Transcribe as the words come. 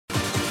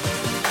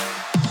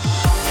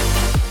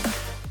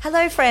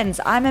Hello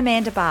friends, I'm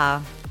Amanda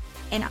Barr.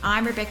 And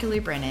I'm Rebecca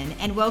Lou Brennan,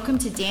 and welcome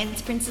to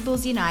Dance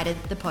Principals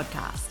United, the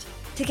podcast.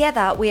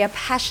 Together, we are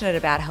passionate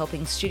about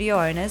helping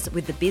studio owners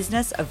with the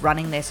business of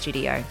running their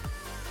studio.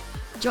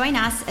 Join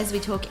us as we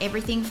talk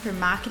everything from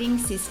marketing,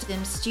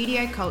 systems,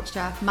 studio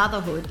culture,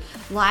 motherhood,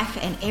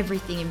 life, and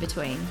everything in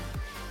between.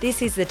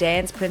 This is the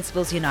Dance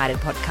Principals United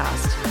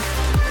podcast.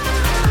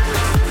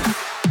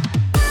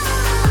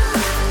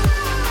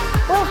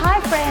 Well,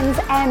 hi friends,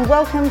 and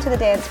welcome to the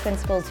Dance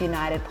Principals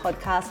United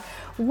podcast.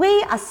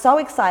 We are so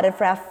excited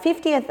for our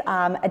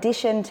 50th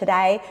edition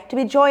today to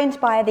be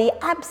joined by the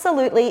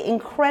absolutely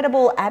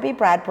incredible Abby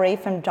Bradbury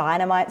from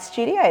Dynamite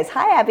Studios.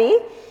 Hi, Abby.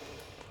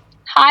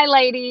 Hi,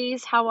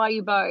 ladies. How are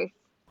you both?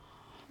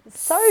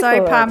 So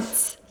good.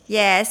 Pumped.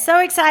 Yeah, so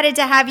excited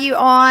to have you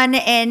on.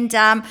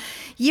 And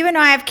you and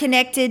I have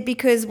connected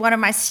because one of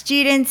my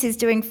students is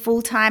doing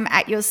full-time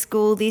at your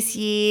school this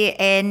year.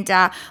 And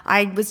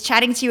I was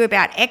chatting to you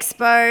about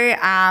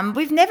Expo.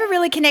 We've never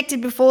really connected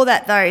before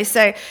that, though.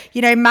 So,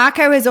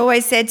 Marco has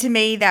always said to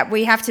me that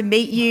we have to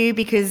meet you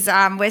because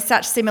we're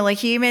such similar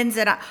humans.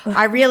 And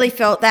I really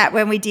felt that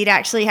when we did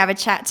actually have a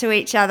chat to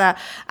each other.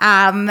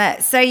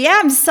 So, yeah,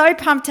 I'm so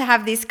pumped to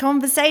have this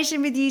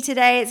conversation with you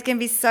today. It's going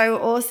to be so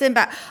awesome.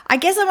 But I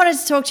guess I wanted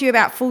to talk to you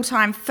about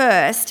full-time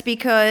first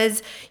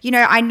because,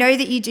 I know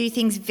that you do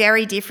things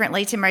very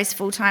differently to most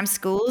full-time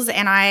schools,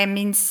 and I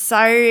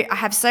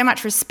have so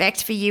much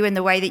respect for you and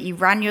the way that you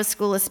run your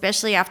school,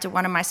 especially after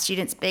one of my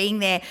students being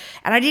there.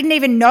 And I didn't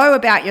even know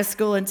about your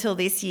school until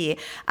this year.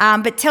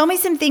 But tell me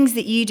some things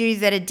that you do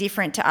that are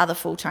different to other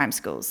full-time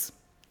schools.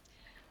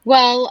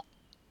 Well,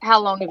 how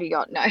long have you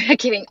got? No,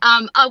 kidding.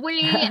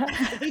 We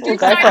do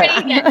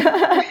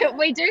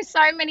we do so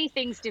many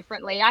things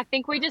differently. I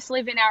think we just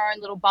live in our own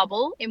little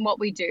bubble in what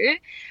we do.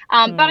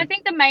 But I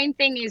think the main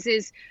thing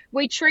is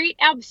we treat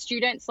our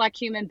students like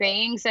human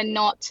beings and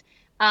not,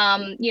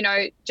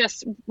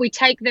 just we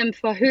take them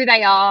for who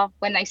they are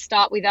when they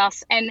start with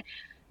us, and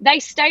they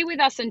stay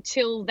with us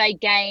until they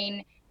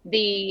gain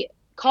the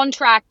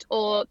contract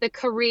or the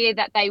career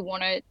that they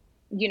want to,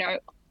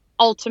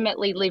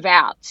 ultimately live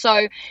out.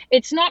 So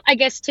it's not, I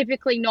guess,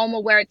 typically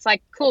normal where it's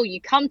like, cool, you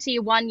come to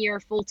your 1 year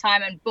of full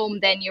time and boom,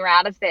 then you're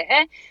out of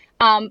there.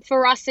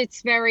 For us,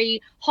 it's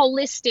very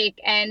holistic,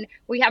 and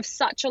we have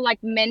such a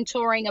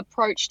mentoring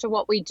approach to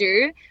what we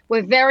do.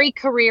 We're very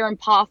career and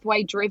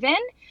pathway driven.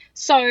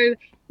 So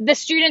the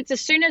students, as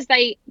soon as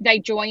they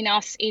join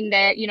us in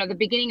their, the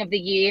beginning of the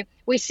year,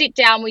 we sit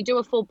down, we do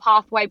a full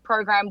pathway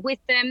program with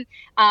them,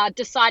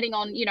 deciding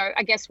on,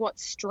 I guess what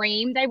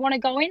stream they want to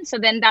go in. So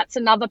then that's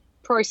another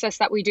process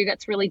that we do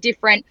that's really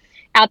different.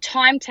 Our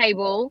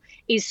timetable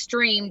is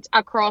streamed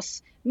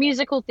across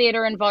musical,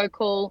 theatre and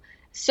vocal,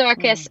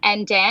 circus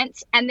and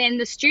dance. And then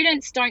the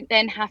students don't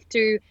then have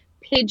to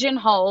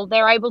pigeonhole.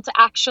 They're able to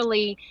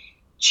actually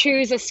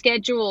choose a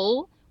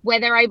schedule where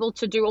they're able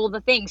to do all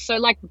the things. So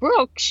like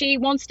Brooke, she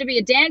wants to be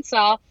a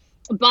dancer,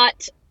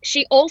 but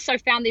she also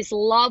found this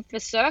love for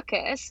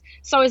circus.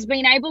 So has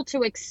been able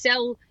to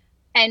excel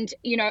and,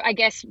 I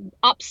guess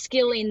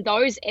upskill in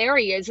those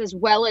areas as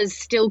well as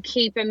still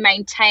keep and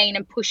maintain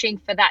and pushing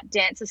for that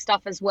dancer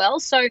stuff as well.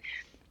 So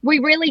we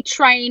really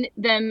train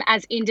them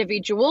as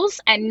individuals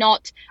and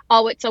not,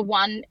 it's a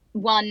one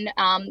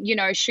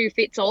shoe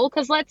fits all.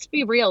 Because let's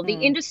be real, the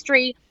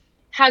industry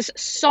has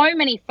so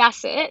many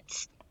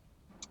facets.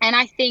 And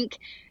I think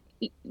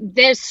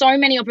there's so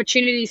many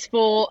opportunities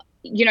for,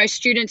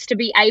 students to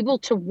be able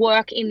to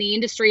work in the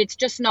industry. It's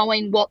just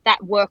knowing what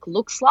that work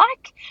looks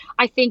like.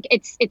 I think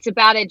it's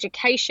about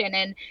education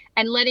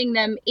and letting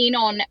them in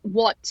on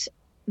what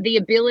the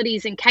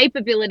abilities and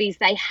capabilities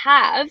they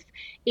have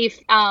if,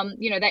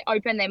 they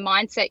open their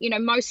mindset.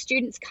 Most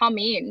students come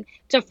in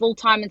to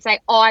full-time and say,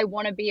 I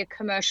want to be a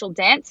commercial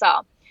dancer.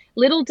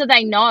 Little do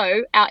they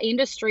know our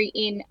industry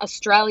in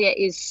Australia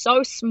is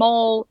so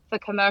small for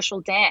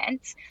commercial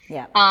dance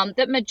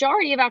that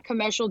majority of our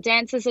commercial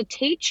dancers are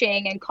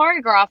teaching and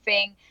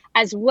choreographing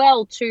as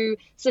well to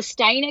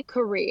sustain a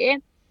career.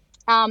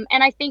 And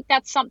I think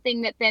that's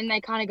something that then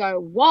they kind of go,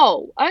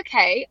 whoa,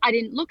 okay, I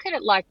didn't look at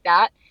it like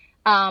that.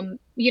 And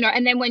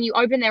then when you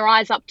open their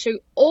eyes up to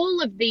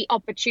all of the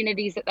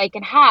opportunities that they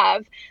can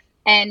have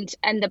and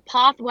the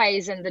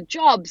pathways and the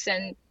jobs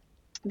and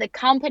the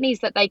companies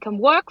that they can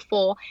work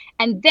for,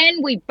 and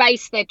then we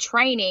base their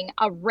training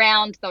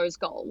around those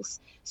goals.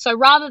 So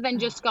rather than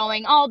just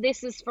going,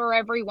 this is for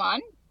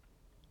everyone,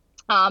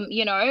 and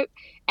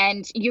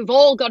you've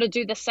all got to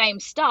do the same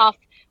stuff,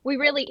 we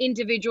really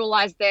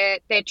individualize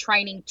their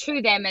training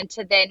to them and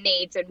to their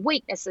needs and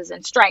weaknesses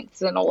and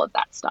strengths and all of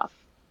that stuff.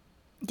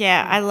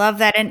 Yeah, I love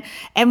that.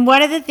 And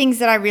one of the things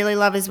that I really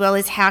love as well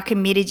is how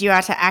committed you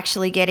are to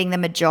actually getting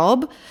them a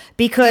job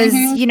because,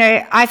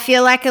 I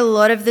feel like a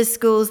lot of the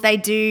schools,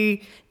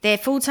 they're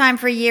full-time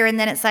for a year and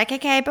then it's like,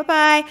 okay,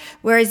 bye-bye.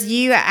 Whereas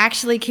you are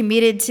actually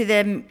committed to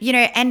them,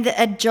 and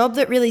a job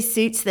that really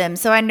suits them.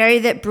 So I know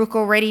that Brooke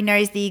already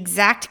knows the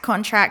exact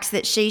contracts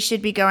that she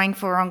should be going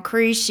for on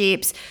cruise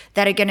ships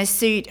that are going to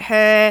suit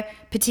her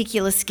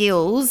particular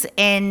skills.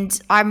 And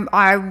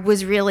I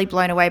was really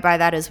blown away by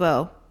that as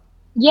well.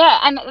 Yeah,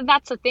 and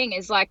that's the thing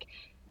is like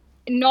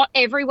not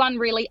everyone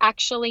really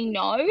actually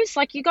knows.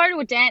 Like you go to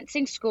a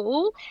dancing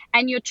school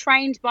and you're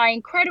trained by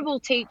incredible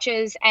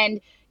teachers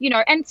and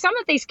and some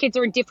of these kids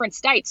are in different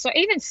states. So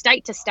even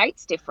state to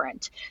state's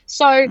different.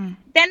 So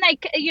then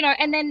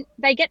and then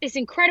they get this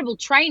incredible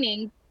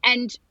training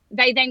and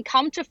they then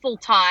come to full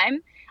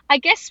time, I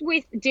guess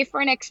with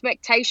different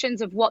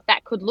expectations of what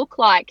that could look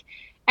like.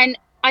 And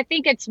I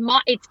think it's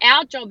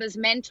our job as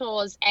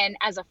mentors and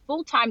as a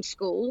full-time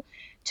school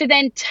to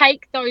then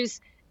take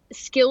those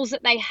skills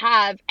that they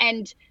have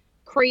and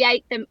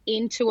create them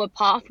into a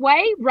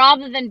pathway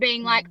rather than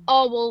being like,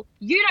 oh, well,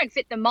 you don't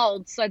fit the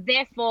mold, so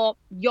therefore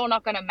you're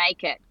not going to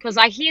make it. Because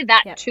I hear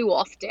that too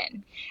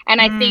often. And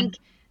I think,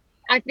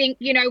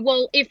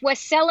 well, if we're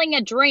selling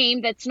a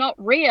dream that's not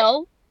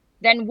real,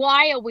 then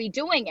why are we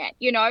doing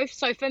it?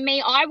 So for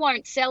me, I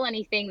won't sell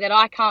anything that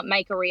I can't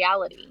make a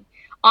reality.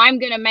 I'm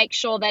going to make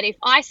sure that if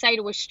I say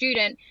to a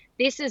student,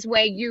 this is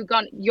where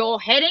you're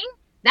heading,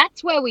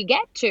 that's where we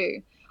get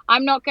to.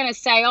 I'm not going to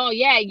say, oh,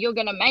 yeah, you're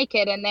going to make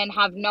it and then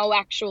have no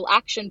actual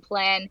action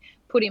plan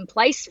put in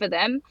place for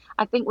them.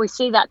 I think we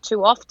see that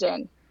too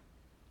often.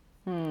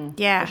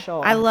 Yeah, For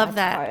sure. I love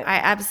That's that. right. I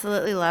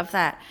absolutely love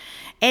that.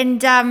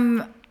 And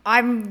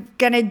I'm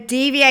going to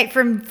deviate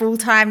from full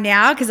time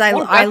now because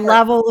I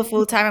love all the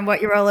full time and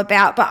what you're all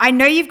about. But I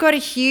know you've got a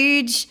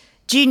huge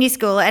junior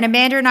school, and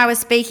Amanda and I were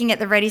speaking at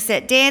the Ready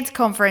Set Dance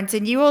conference,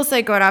 and you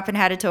also got up and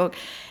had a talk.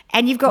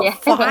 And you've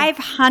got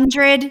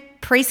 500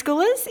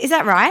 preschoolers. Is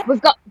that right?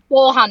 We've got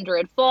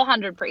 400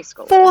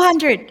 preschoolers.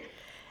 400.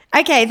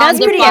 Okay, that's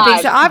Under pretty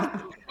epic.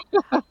 five.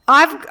 So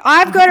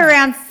I've got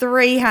around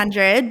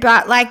 300,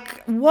 but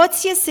like,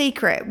 what's your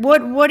secret?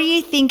 What do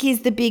you think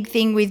is the big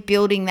thing with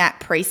building that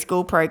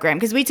preschool program?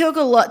 Because we talk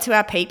a lot to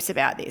our peeps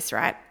about this,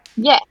 right?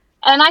 Yeah,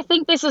 and I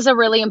think this is a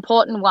really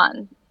important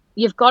one.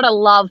 You've got to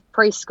love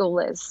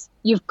preschoolers.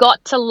 You've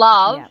got to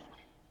love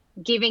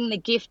giving the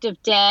gift of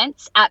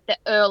dance at the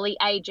early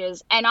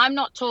ages. And I'm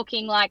not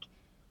talking like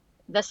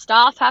the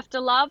staff have to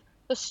love.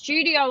 The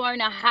studio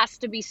owner has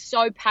to be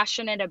so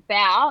passionate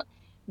about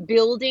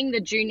building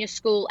the junior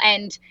school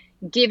and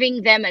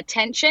giving them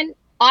attention.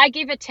 I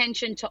give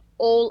attention to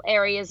all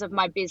areas of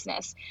my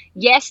business.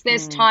 Yes,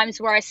 there's times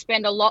where I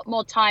spend a lot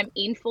more time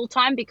in full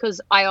time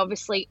because I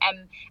obviously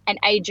am an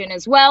agent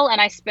as well,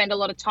 and I spend a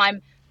lot of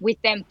time with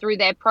them through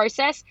their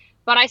process,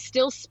 but I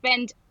still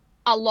spend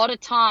a lot of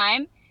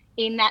time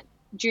in that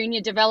junior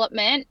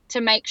development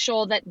to make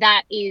sure that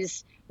that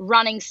is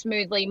running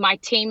smoothly. My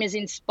team is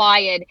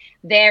inspired,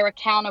 they're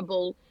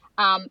accountable,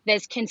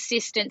 there's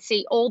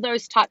consistency, all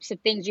those types of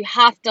things. You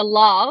have to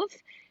love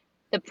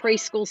the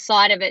preschool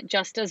side of it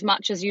just as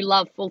much as you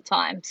love full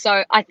time.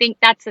 So I think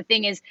that's the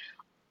thing is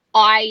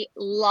I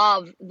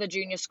love the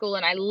junior school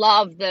and I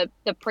love the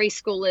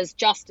preschoolers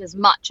just as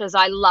much as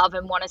I love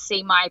and want to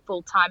see my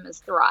full timers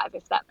thrive,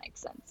 if that makes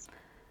sense.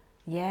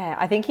 Yeah,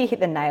 I think you hit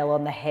the nail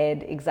on the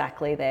head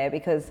exactly there,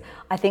 because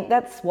I think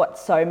that's what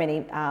so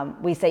many,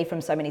 we see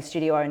from so many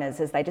studio owners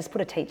is they just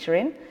put a teacher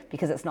in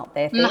because it's not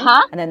their thing.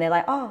 And then they're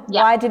like, oh,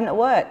 why didn't it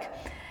work?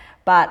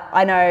 But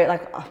I know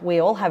like we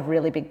all have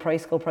really big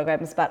preschool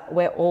programs, but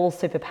we're all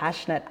super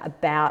passionate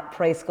about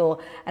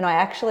preschool. And I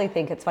actually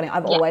think it's funny,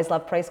 I've always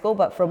loved preschool,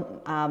 but from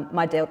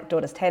my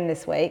daughter's 10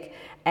 this week,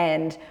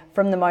 and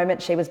from the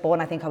moment she was born,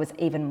 I think I was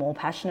even more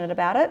passionate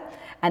about it.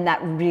 And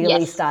that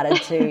really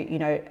started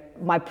to,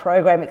 my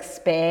program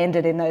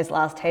expanded in those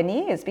last 10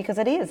 years because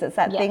it's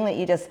that thing that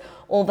you just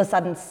all of a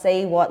sudden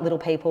see what little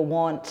people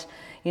want.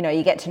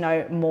 You get to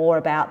know more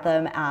about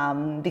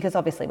them because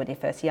obviously when you're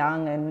first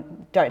young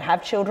and don't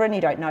have children, you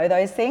don't know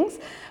those things.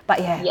 But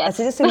it's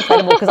just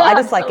incredible because I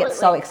just get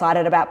so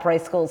excited about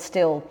preschool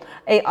still.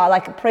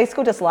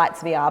 Preschool just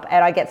lights me up,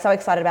 and I get so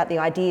excited about the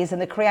ideas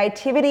and the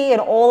creativity and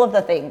all of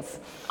the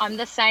things. I'm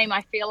the same.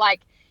 I feel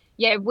like,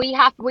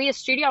 we as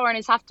studio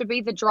owners have to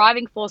be the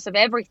driving force of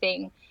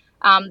everything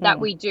that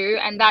we do.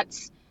 And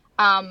that's,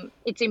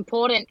 it's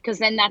important because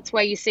then that's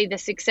where you see the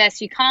success.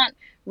 You can't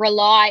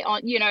rely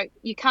on,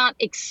 you can't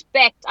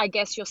expect, I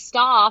guess, your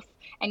staff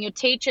and your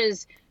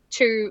teachers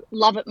to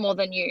love it more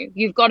than you.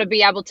 You've got to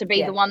be able to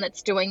be the one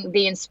that's doing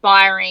the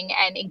inspiring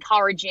and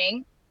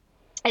encouraging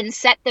and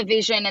set the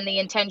vision and the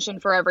intention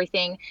for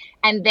everything,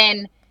 and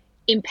then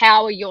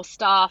empower your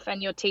staff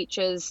and your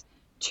teachers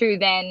to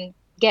then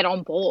get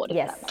on board,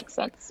 if that makes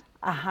sense.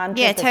 100%.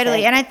 Yeah,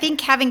 totally. And I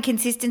think having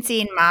consistency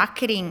in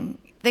marketing,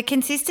 the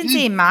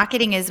consistency in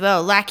marketing as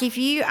well. Like if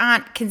you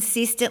aren't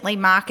consistently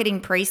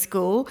marketing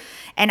preschool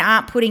and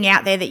aren't putting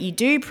out there that you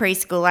do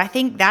preschool, I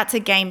think that's a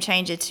game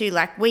changer too.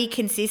 Like we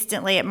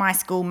consistently at my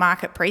school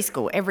market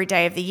preschool every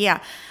day of the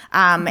year.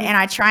 And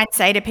I try and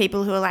say to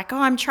people who are like, oh,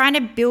 I'm trying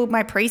to build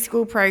my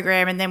preschool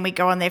program. And then we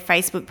go on their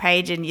Facebook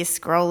page and you're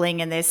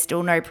scrolling and there's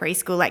still no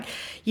preschool. Like,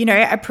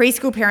 a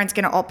preschool parent's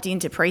going to opt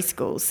into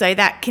preschool. So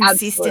that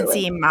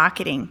consistency in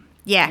marketing.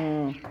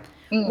 Yeah.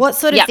 What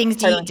sort of things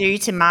do you do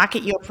to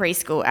market your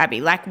preschool, Abby?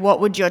 Like what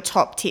would your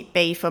top tip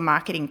be for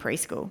marketing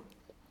preschool?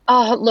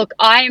 Oh, look,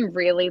 I am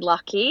really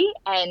lucky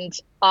and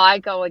I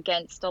go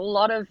against a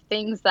lot of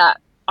things that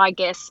I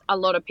guess a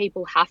lot of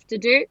people have to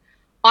do.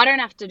 I don't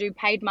have to do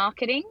paid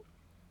marketing.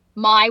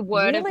 My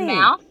word of Really?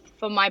 mouth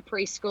for my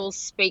preschool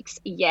speaks.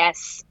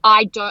 Yes.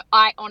 I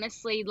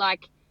honestly,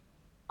 like,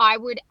 I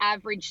would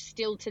average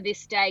still to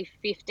this day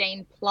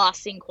 15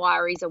 plus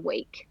inquiries a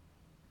week,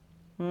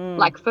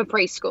 like for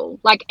preschool.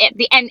 Like at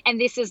the end, and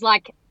this is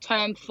like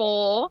term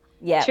 4,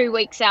 Yep. 2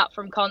 weeks out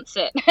from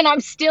concert, and I'm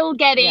still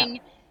getting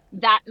Yep.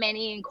 that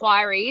many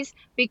inquiries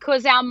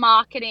because our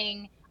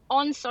marketing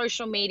on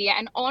social media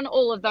and on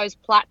all of those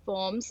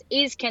platforms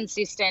is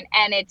consistent,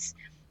 and it's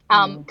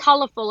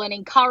colorful and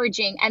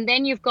encouraging. And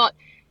then you've got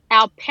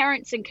our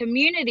parents and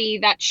community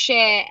that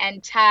share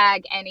and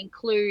tag and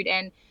include.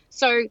 And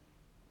so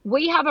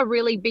we have a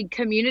really big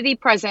community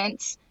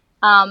presence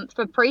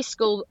for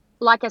preschool.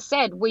 Like I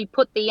said, we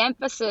put the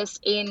emphasis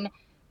in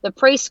the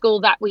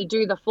preschool that we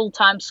do the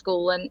full-time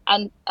school,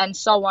 and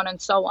so on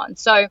and so on.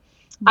 So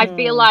I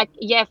feel like,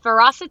 yeah,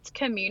 for us, it's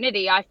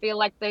community. I feel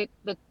like the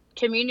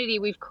community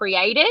we've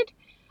created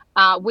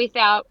with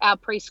our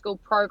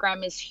preschool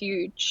program is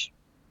huge.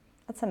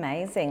 That's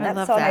amazing. I That's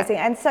love so that. amazing.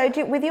 And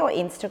so, with your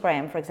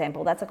Instagram, for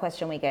example, that's a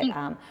question we get.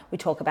 We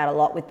talk about a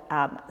lot with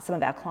some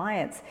of our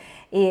clients.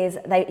 Is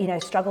they,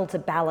 struggle to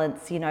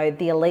balance,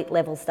 the elite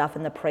level stuff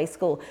and the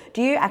preschool.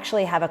 Do you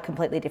actually have a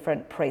completely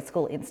different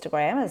preschool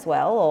Instagram as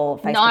well, or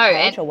No, Facebook and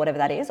page, or whatever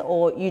that is,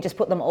 or you just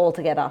put them all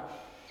together?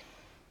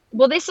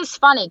 well, this is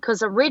funny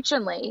because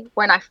originally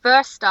when I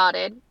first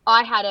started,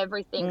 I had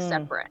everything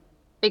separate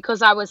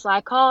because I was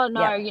like, oh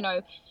no,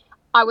 Yep.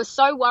 I was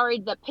so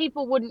worried that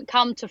people wouldn't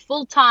come to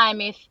full time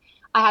if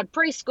I had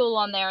preschool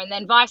on there, and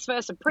then vice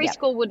versa, Yep.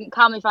 preschool wouldn't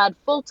come if I had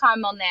full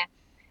time on there.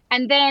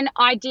 And then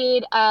I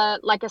did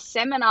like a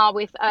seminar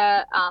with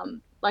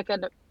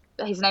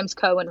his name's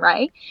Cohen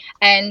Ray,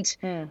 and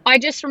I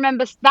just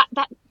remember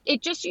that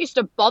it just used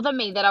to bother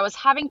me that I was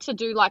having to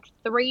do like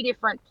 3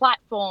 different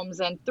platforms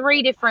and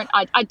 3 different.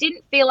 I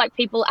didn't feel like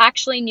people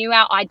actually knew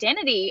our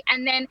identity.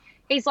 And then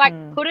he's like,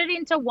 put it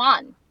into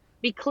one.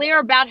 Be clear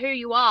about who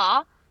you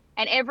are,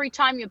 and every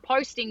time you're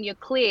posting, you're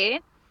clear.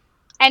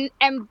 And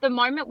the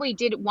moment we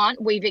did one,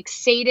 we've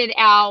exceeded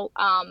our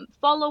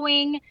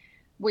following.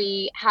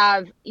 We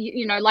have,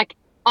 like,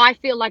 I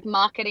feel like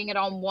marketing it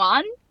on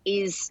one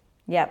is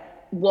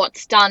Yep.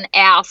 what's done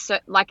our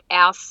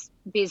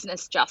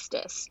business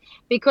justice,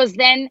 because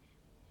then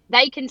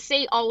they can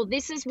see, oh,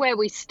 this is where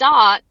we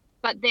start,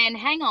 but then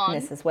hang And on,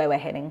 this is where we're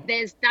heading.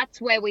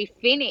 that's where we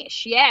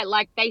finish. Yeah,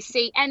 like they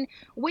see. And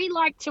we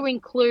like to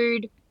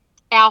include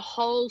our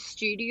whole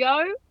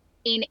studio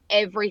in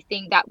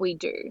everything that we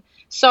do.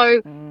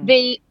 So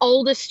the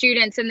older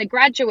students and the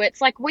graduates,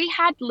 like we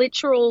had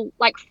literal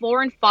like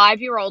 4 and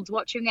 5-year-olds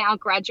watching our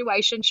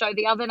graduation show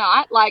the other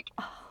night, like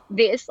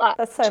this,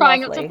 That's so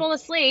trying not to lovely. fall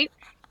asleep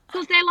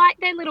because they're like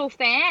their little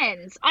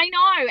fans. I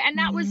know. And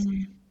that was,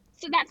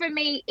 so that for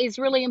me is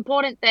really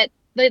important, that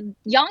the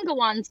younger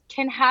ones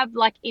can have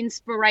like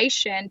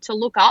inspiration to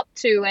look up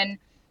to, and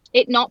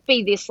it not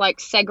be this like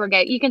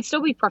segregate. You can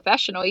still be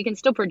professional. You can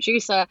still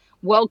produce a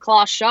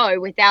world-class show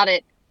without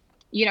it,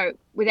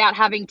 without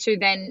having to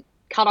then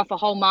cut off a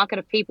whole market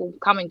of people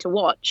coming to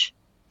watch.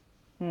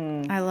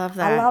 I love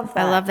that. I love that.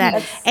 I love that.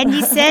 That's- And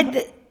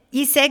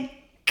you said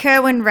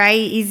Kerwin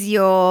Ray is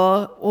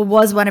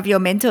was one of your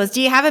mentors.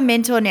 Do you have a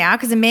mentor now?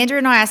 Because Amanda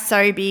and I are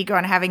so big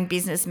on having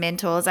business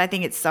mentors. I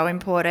think it's so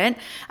important.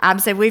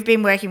 So we've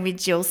been working with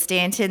Jill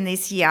Stanton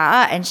this year,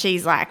 and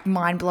she's like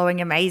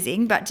mind-blowing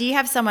amazing. But do you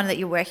have someone that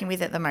you're working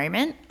with at the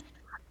moment?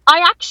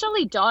 I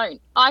actually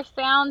don't. I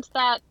found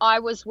that I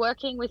was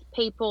working with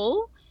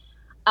people,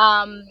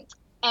 and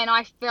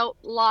I felt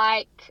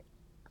like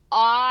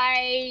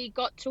I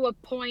got to a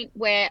point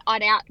where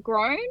I'd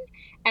outgrown,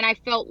 and I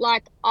felt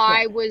like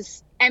I Yep.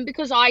 was, and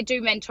because I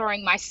do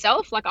mentoring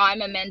myself, like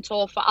I'm a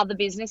mentor for other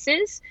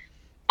businesses,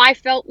 I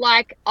felt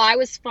like I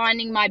was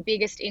finding my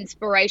biggest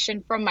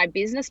inspiration from my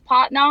business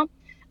partner.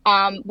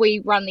 We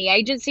run the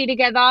agency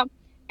together,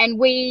 and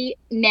we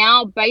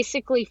now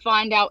basically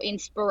find our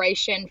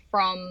inspiration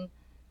from,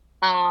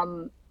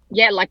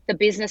 like the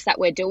business that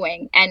we're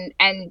doing, and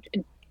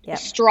Yep.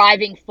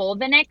 striving for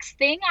the next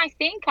thing. I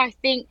think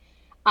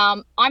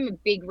I'm a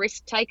big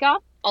risk taker.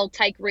 I'll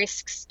take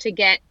risks to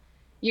get,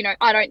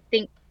 I don't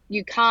think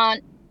you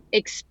can't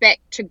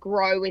expect to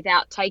grow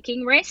without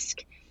taking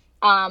risk.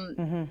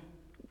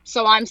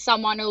 So I'm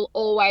someone who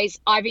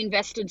I've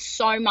invested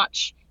so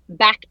much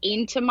back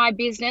into my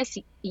business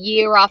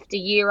year after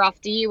year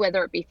after year,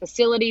 whether it be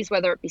facilities,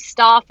 whether it be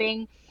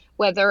staffing,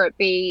 whether it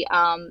be,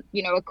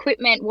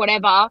 equipment,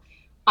 whatever.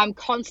 I'm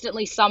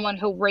constantly someone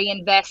who'll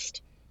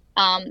reinvest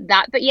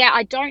that. But yeah,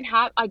 I don't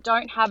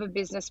have a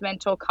business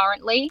mentor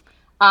currently.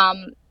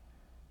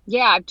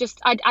 Yeah,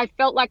 I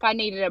felt like I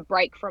needed a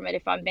break from it,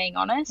 if I'm being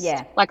honest.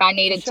 Yeah. Like I For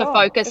needed to sure.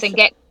 focus For and sure.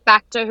 get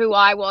back to who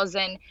I was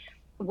and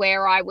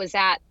where I was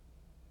at.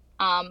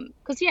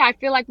 Because I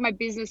feel like my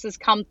business has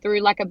come through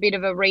like a bit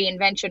of a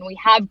reinvention. We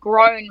have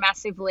grown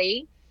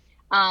massively,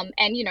 And,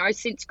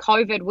 since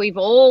COVID, we've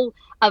all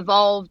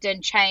evolved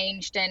and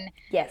changed, and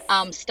Yes.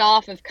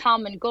 staff have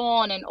come and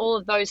gone, and all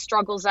of those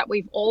struggles that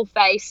we've all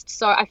faced.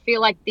 So I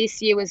feel like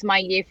this year was my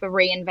year for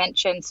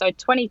reinvention. So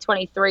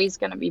 2023 is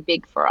going to be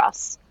big for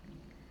us.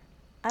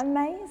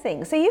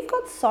 Amazing. So you've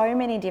got so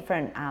many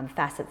different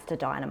facets to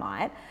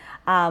Dynamite.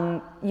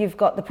 You've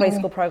got the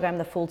preschool program,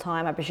 the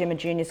full-time, I presume a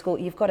junior school.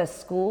 You've got a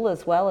school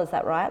as well, is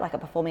that right? Like a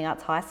performing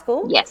arts high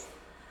school? Yes.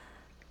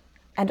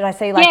 And did I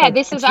see like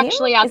this a is gym?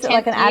 actually our 10th Is it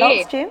like an year.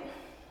 adults gym?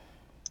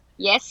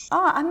 Yes.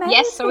 Oh, amazing.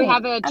 Yes, so we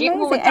have a gym.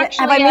 Well, it's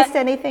Have I missed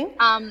anything?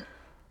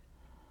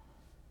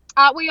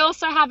 We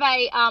also have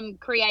a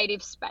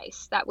creative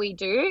space that we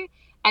do.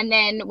 And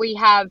then we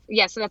have,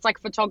 so that's like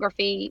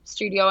photography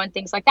studio and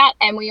things like that.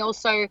 And we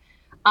also,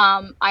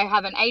 I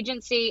have an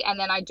agency, and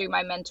then I do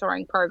my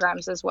mentoring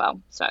programs as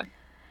well. So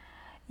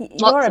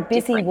you're a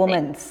busy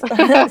woman.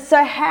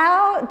 So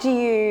how do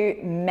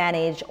you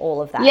manage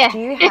all of that? Yeah. Do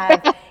you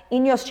have,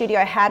 in your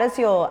studio, how does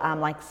your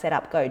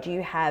setup go? Do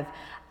you have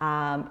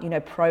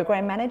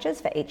program managers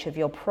for each of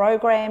your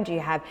program? Do you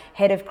have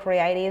head of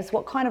creatives?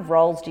 What kind of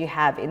roles do you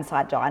have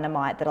inside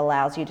Dynamite that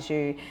allows you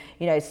to,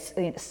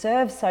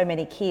 serve so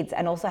many kids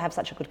and also have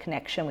such a good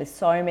connection with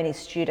so many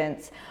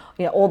students,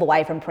 all the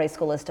way from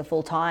preschoolers to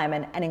full time,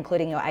 and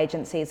including your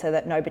agency, so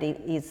that nobody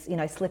is,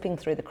 slipping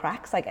through the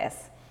cracks, I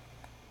guess?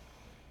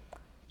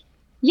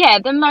 Yeah,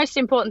 the most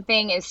important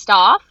thing is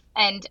staff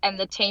and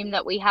the team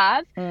that we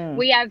have.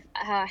 We have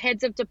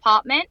heads of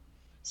department.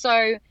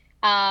 So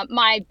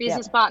my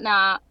business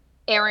partner,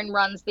 Erin,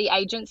 runs the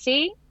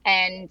agency,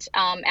 and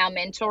our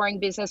mentoring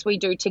business we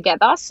do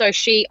together. So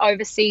she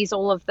oversees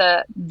all of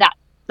that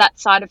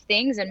side of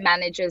things and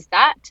manages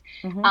that.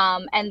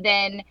 And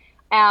then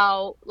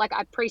our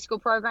preschool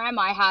program,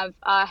 I have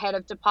a head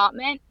of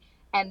department.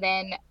 And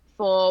then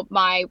for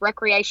my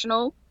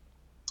recreational,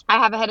 I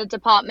have a head of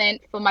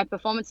department. For my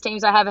performance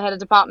teams, I have a head of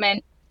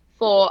department.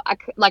 For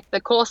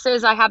the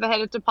courses, I have a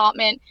head of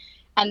department.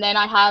 And then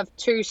I have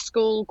two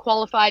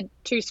qualified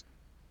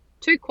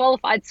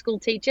school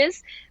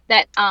teachers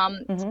that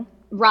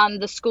run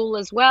the school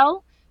as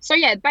well. So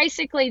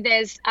basically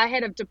there's a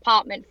head of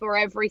department for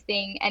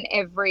everything and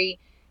every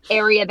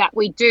area that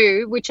we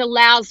do, which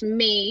allows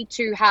me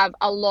to have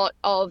a lot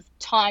of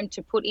time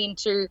to put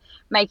into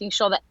making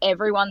sure that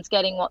everyone's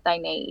getting what they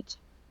need.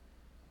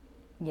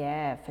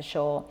 Yeah, for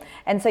sure.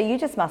 And so you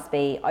just must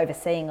be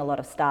overseeing a lot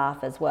of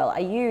staff as well.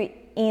 Are you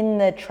in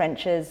the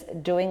trenches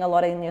doing a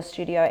lot in your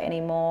studio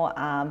anymore?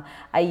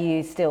 Are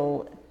you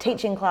still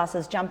teaching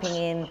classes, jumping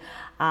in,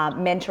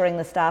 mentoring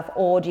the staff,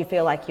 or do you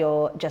feel like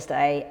you're just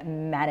a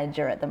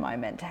manager at the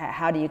moment?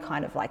 How do you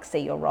kind of see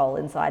your role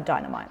inside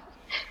Dynamite?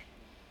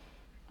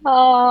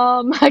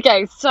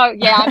 Okay, so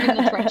I'm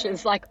in the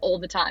trenches all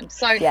the time.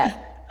 So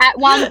At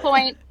one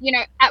point,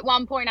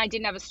 I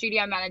didn't have a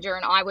studio manager,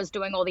 and I was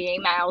doing all the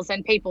emails,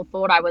 and people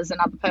thought I was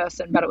another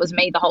person, but it was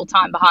me the whole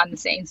time behind the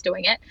scenes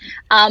doing it.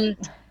 I'm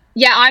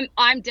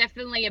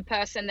definitely a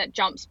person that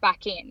jumps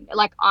back in.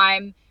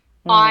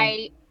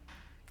 I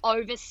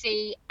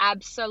oversee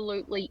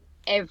absolutely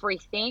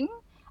everything.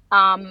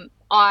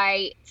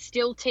 I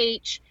still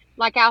teach,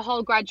 our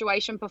whole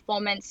graduation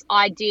performance.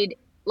 I did,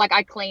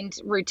 I cleaned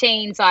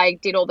routines. I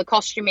did all the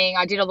costuming.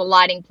 I did all the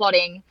lighting,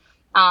 plotting.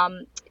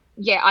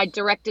 I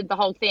directed the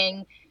whole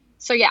thing.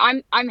 So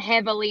I'm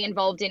heavily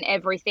involved in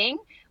everything.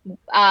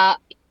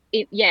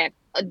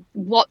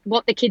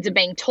 What the kids are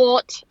being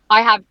taught,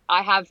 I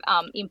have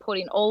input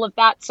in all of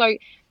that. So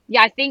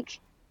I think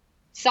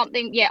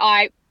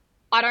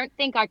I don't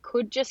think I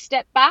could just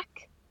step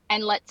back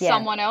and let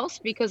someone else,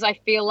 because I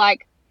feel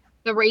like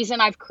the reason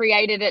I've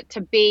created it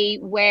to be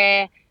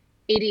where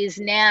it is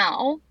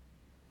now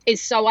is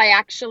so I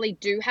actually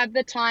do have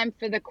the time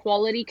for the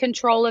quality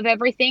control of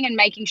everything and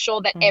making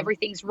sure that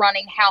everything's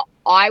running how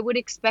I would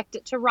expect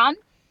it to run.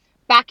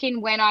 Back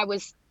in when I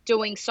was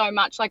doing so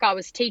much, I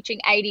was teaching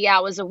 80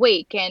 hours a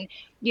week and,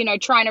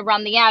 trying to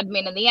run the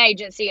admin and the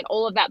agency and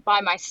all of that by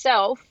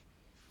myself,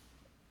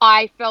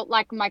 I felt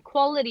like my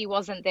quality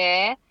wasn't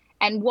there.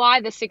 And why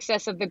the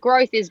success of the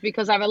growth is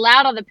because I've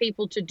allowed other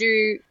people to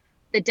do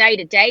the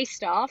day-to-day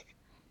stuff,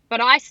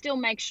 but I still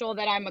make sure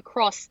that I'm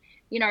across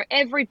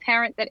every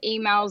parent that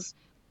emails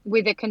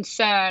with a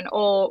concern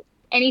or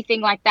anything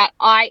like that.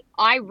 I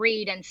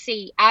read and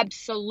see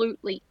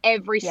absolutely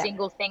every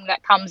single thing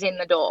that comes in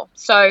the door.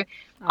 So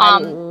I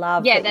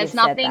love that there's you've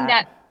nothing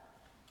said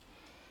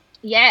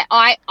that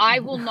I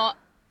will not.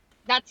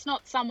 That's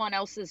not someone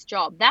else's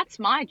job. That's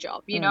my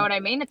job. You know what I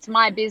mean? It's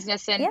my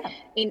business, and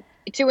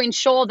to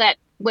ensure that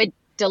we're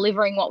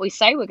delivering what we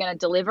say we're going to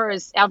deliver,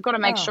 I've got to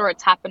make sure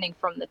it's happening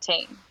from the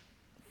team.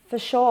 For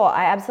sure.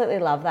 I absolutely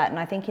love that. And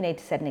I think you need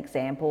to set an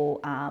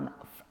example,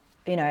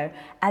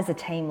 as a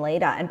team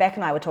leader. And Beck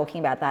and I were talking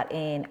about that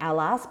in our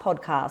last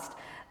podcast,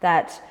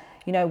 that,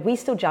 we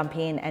still jump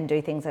in and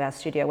do things at our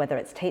studio, whether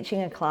it's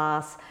teaching a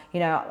class.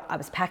 I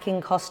was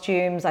packing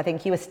costumes. I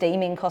think you were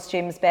steaming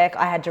costumes, Beck.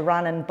 I had to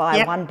run and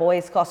buy one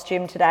boy's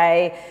costume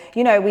today.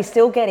 We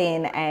still get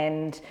in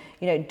and,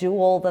 do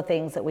all the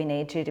things that we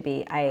need to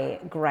be a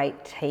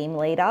great team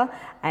leader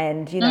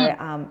and,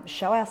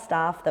 show our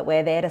staff that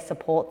we're there to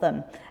support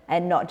them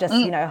and not just,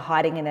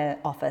 hiding in an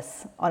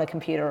office on a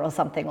computer or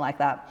something like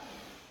that.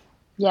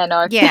 Yeah,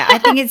 no. Yeah, I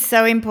think it's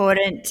so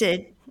important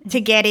to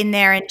get in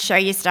there and show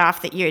your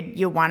staff that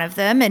you're one of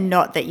them and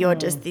not that you're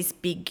just this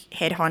big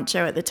head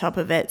honcho at the top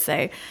of it.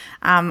 So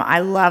I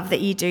love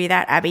that you do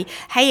that, Abby.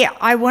 Hey,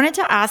 I wanted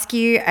to ask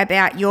you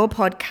about your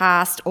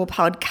podcast or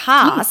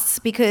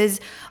podcasts because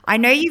I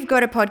know you've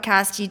got a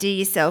podcast you do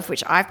yourself,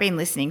 which I've been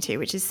listening to,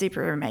 which is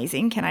super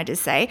amazing, can I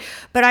just say?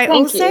 But I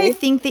also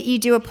think that you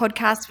do a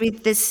podcast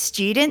with the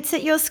students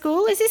at your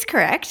school. Is this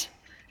correct?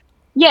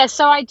 Yeah,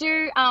 so I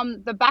do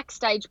the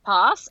Backstage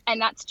Pass, and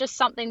that's just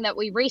something that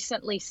we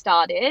recently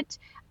started,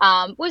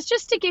 was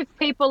just to give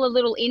people a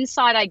little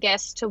insight, I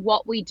guess, to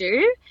what we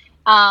do,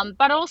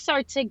 but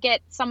also to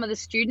get some of the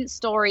student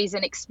stories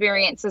and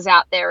experiences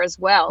out there as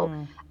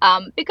well.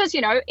 Because,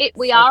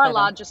 we are a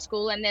larger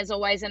school and there's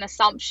always an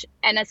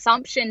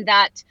assumption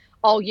that,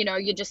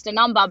 you're just a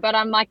number. But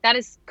I'm like,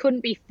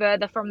 couldn't be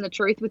further from the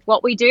truth with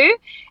what we do.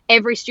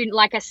 Every student,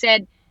 like I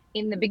said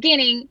in the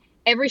beginning,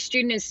 every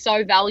student is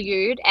so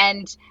valued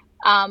and,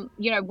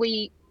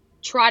 we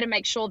try to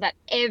make sure that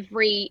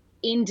every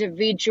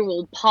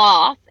individual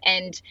path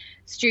and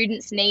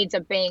students' needs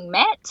are being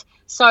met.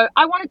 So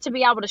I wanted to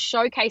be able to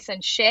showcase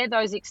and share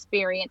those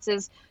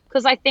experiences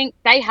because I think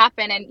they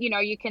happen. And,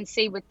 you can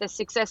see with the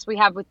success we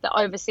have with the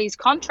overseas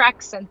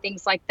contracts and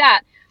things like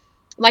that,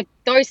 like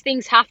those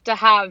things have to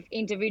have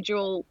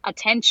individual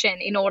attention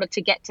in order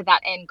to get to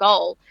that end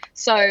goal.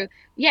 So,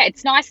 yeah,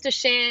 it's nice to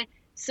share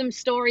some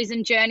stories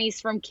and journeys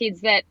from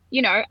kids that,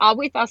 are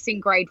with us in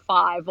grade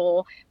 5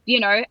 or,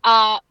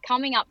 are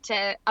coming up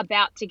to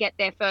about to get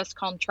their first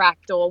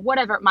contract or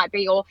whatever it might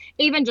be, or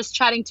even just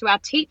chatting to our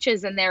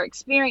teachers and their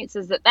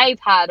experiences that they've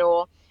had,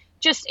 or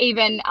just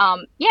even, our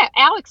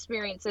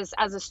experiences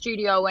as a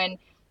studio and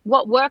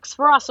what works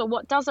for us or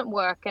what doesn't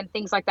work and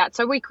things like that.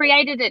 So we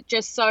created it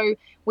just so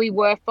we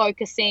were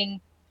focusing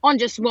on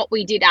just what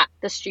we did at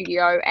the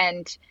studio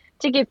and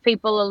to give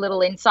people a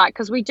little insight,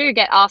 because we do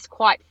get asked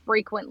quite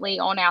frequently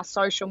on our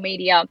social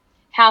media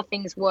how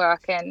things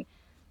work and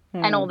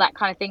all that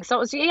kind of thing. So it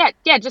was,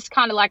 just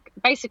kind of like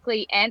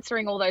basically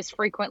answering all those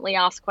frequently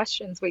asked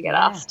questions we get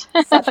asked.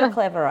 Such a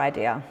clever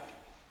idea.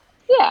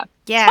 Yeah.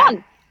 It's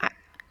fun.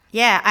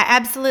 Yeah, I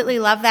absolutely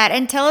love that.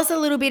 And tell us a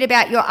little bit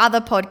about your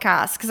other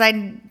podcast, because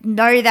I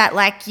know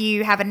that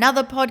you have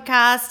another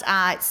podcast.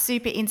 It's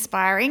super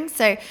inspiring.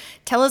 So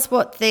tell us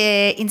what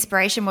the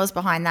inspiration was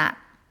behind that.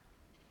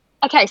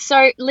 Okay,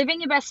 so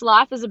Living Your Best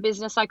Life is a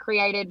business I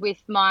created with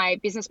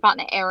my business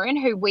partner, Erin,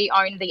 who we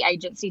own the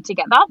agency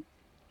together.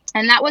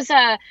 And that was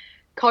a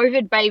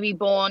COVID baby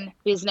born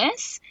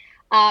business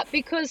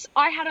because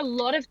I had a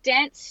lot of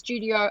dance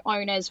studio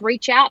owners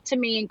reach out to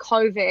me in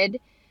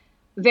COVID,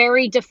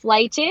 very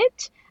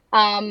deflated,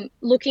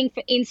 looking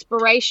for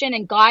inspiration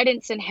and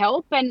guidance and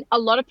help. And a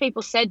lot of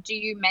people said, do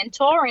you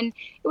mentor? And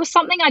it was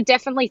something I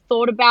definitely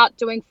thought about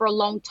doing for a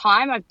long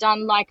time. I've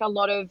done a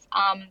lot of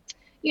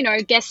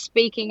guest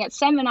speaking at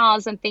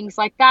seminars and things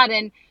like that.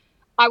 And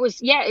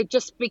it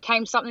just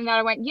became something that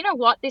I went, you know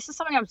what, this is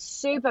something I'm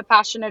super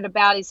passionate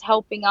about, is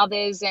helping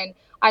others. And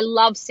I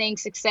love seeing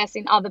success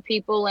in other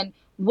people. And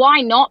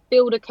why not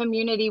build a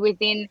community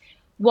within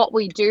what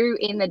we do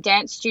in the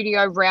dance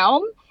studio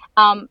realm,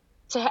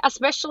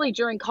 especially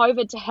during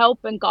COVID, to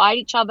help and guide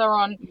each other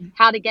on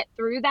how to get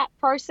through that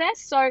process.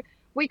 So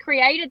we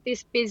created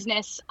this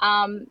business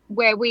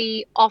where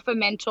we offer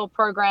mentor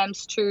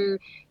programs to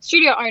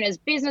studio owners,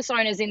 business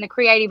owners in the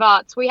creative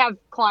arts. We have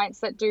clients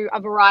that do a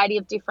variety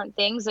of different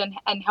things and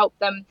help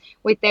them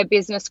with their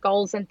business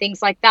goals and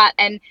things like that.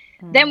 And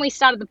then we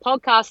started the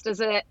podcast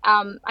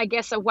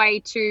as a way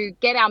to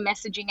get our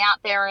messaging out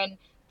there and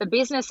the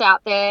business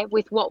out there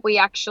with what we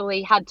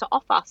actually had to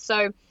offer.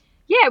 So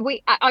yeah,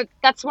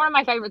 that's one of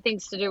my favorite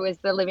things to do is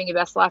the Living Your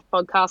Best Life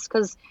podcast,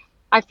 because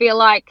I feel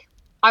like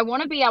I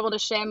want to be able to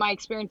share my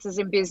experiences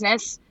in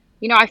business.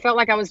 I felt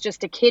like I was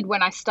just a kid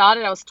when I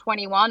started. I was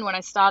 21 when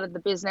I started the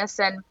business,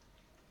 and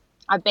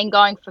I've been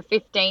going for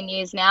 15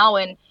 years now.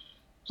 And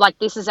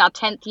this is our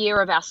 10th year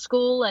of our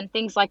school and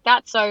things like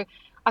that. So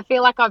I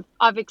feel like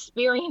I've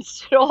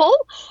experienced it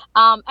all.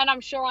 And I'm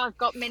sure I've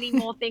got many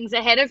more things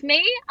ahead of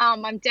me.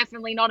 I'm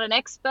definitely not an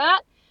expert,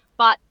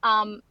 but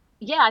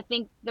I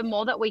think the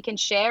more that we can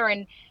share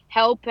and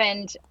help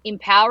and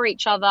empower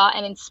each other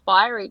and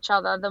inspire each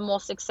other, the more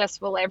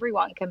successful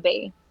everyone can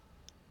be.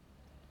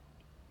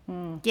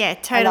 Yeah,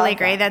 totally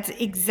agree. That's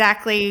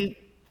exactly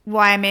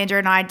why Amanda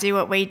and I do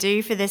what we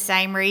do, for the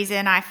same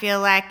reason. I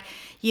feel like,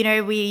 you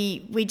know,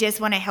 we just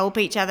want to help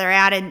each other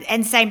out.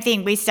 And same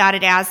thing, we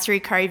started ours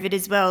through COVID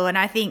as well. And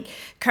I think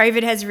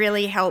COVID has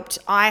really helped,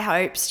 I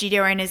hope,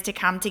 studio owners to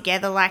come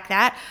together like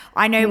that.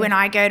 I know when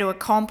I go to a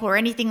comp or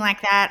anything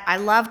like that, I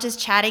love just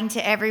chatting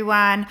to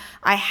everyone.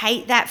 I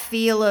hate that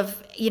feel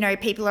of, you know,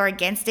 people are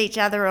against each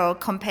other or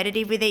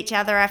competitive with each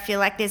other. I feel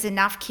like there's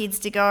enough kids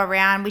to go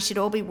around. We should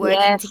all be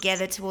working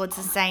together towards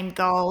the same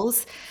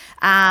goals.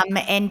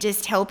 And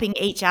just helping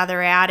each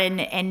other out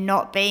and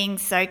not being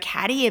so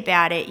catty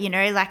about it, you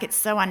know, like it's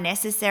so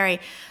unnecessary.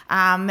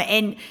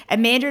 And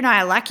Amanda and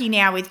I are lucky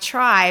now with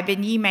Tribe,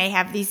 and you may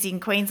have this in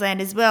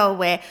Queensland as well,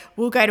 where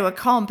we'll go to a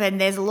comp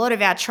and there's a lot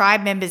of our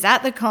Tribe members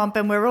at the comp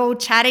and we're all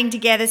chatting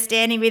together,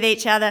 standing with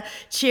each other,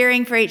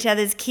 cheering for each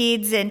other's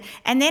kids. And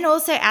then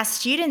also our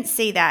students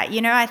see that,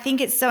 you know, I think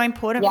it's so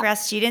important for our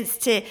students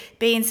to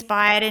be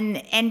inspired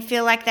and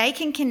feel like they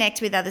can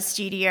connect with other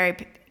studio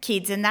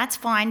kids, and that's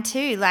fine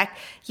too. Like,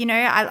 you know,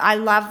 I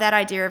love that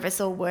idea of us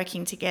all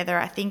working together.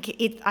 I think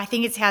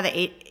it's how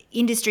the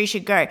industry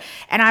should go,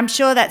 and I'm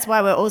sure that's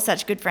why we're all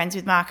such good friends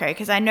with Marco,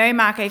 because I know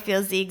Marco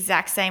feels the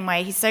exact same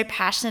way. He's so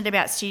passionate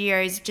about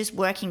studios just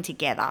working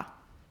together.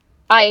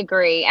 I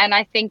agree, and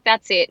I think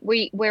that's it.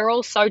 We're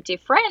all so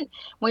different.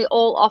 We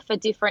all offer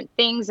different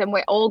things, and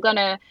we're all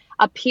gonna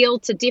appeal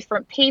to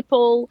different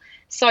people.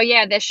 So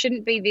yeah, there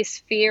shouldn't be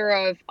this fear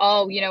of,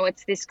 oh, you know,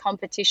 it's this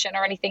competition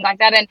or anything like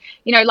that. And,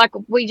 you know, like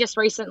we just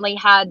recently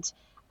had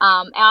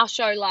our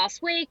show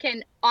last week,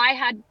 and I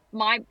had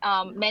my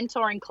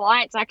mentoring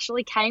clients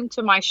actually came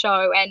to my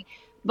show, and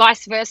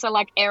vice versa.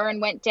 Like Erin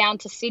went down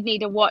to Sydney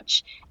to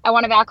watch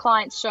one of our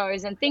clients'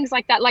 shows and things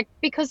like that. Like,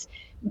 because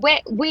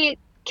we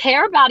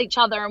care about each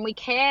other and we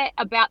care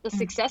about the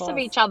success of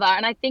each other.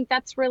 And I think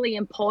that's really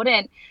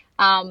important.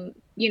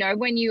 You know,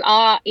 when you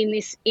are in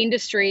this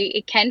industry,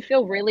 it can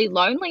feel really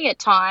lonely at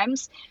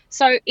times.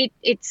 So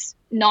it's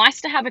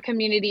nice to have a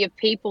community of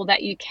people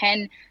that you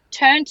can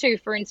turn to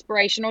for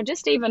inspiration or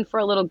just even for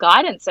a little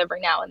guidance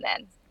every now and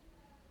then.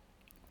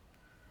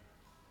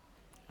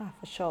 Oh,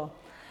 for sure.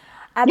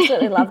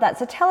 Absolutely love that.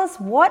 So tell us,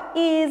 what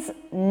is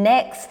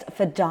next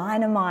for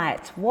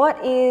Dynamite?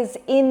 What is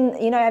in,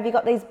 you know, have you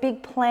got these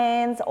big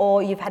plans,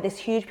 or you've had this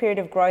huge period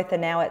of growth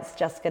and now it's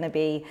just going to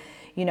be,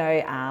 you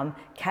know,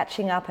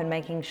 catching up and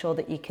making sure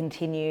that you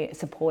continue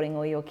supporting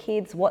all your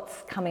kids?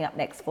 What's coming up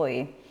next for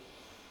you?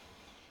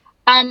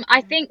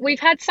 I think we've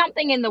had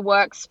something in the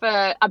works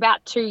for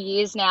about 2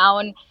 years now,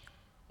 and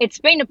it's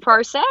been a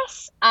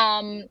process.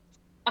 I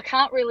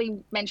can't really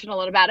mention a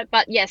lot about it,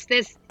 but yes,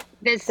 there's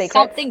Secrets?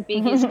 something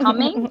big is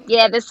coming.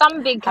 Yeah, there's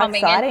something big How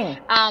coming. exciting.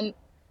 And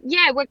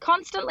yeah, we're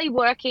constantly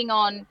working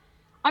on,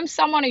 I'm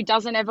someone who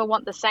doesn't ever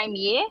want the same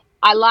year.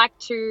 I like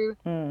to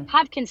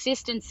have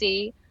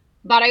consistency,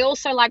 but I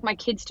also like my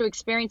kids to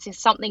experience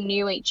something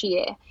new each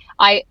year.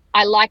 I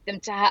like them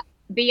to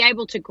be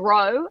able to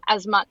grow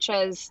as much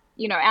as,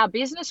 you know, our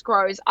business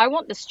grows. I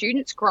want the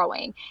students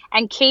growing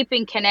and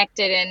keeping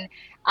connected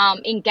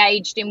and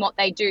engaged in what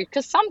they do.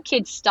 Because some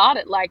kids start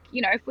at, like,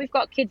 you know, if we've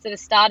got kids that are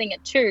starting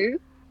at 2,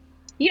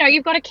 you know,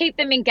 you've got to keep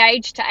them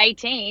engaged to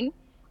 18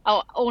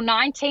 or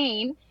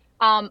 19.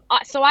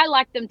 So I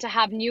like them to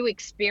have new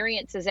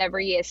experiences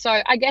every year.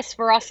 So I guess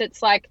for us,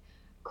 it's like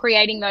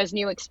creating those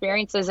new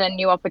experiences and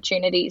new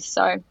opportunities.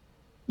 So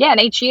yeah, and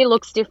each year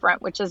looks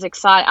different, which is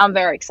exciting. I'm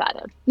very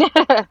excited.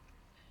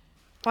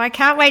 Well, I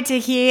can't wait to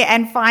hear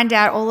and find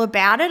out all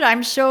about it.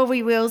 I'm sure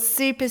we will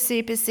super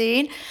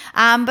soon.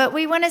 But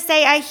we want to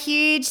say a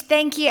huge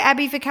thank you,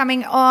 Abby, for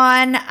coming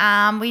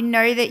on. We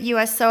know that you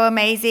are so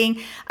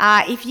amazing.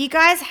 If you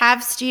guys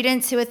have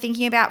students who are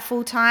thinking about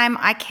full-time,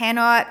 I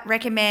cannot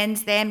recommend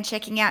them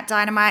checking out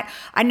Dynamite.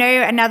 I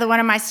know another one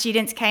of my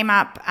students came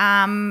up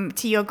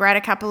to your grad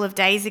a couple of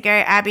days ago,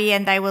 Abby,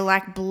 and they were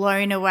like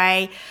blown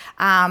away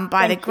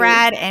by the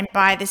grad and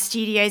by the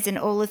studios and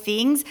all the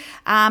things.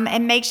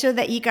 And make sure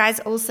that you guys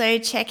also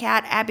check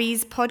out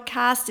Abby's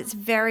podcast. It's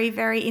very,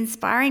 very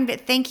inspiring.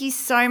 But thank you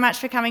so much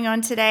for coming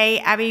on today,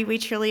 Abby. We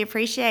truly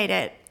appreciate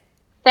it.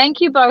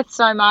 Thank you both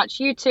so much.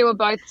 You two are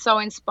both so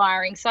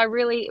inspiring. So I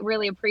really,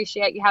 really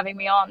appreciate you having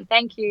me on.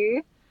 Thank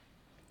you.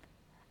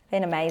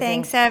 Been amazing.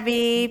 Thanks,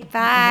 Abby.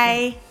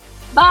 Bye.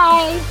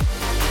 Bye.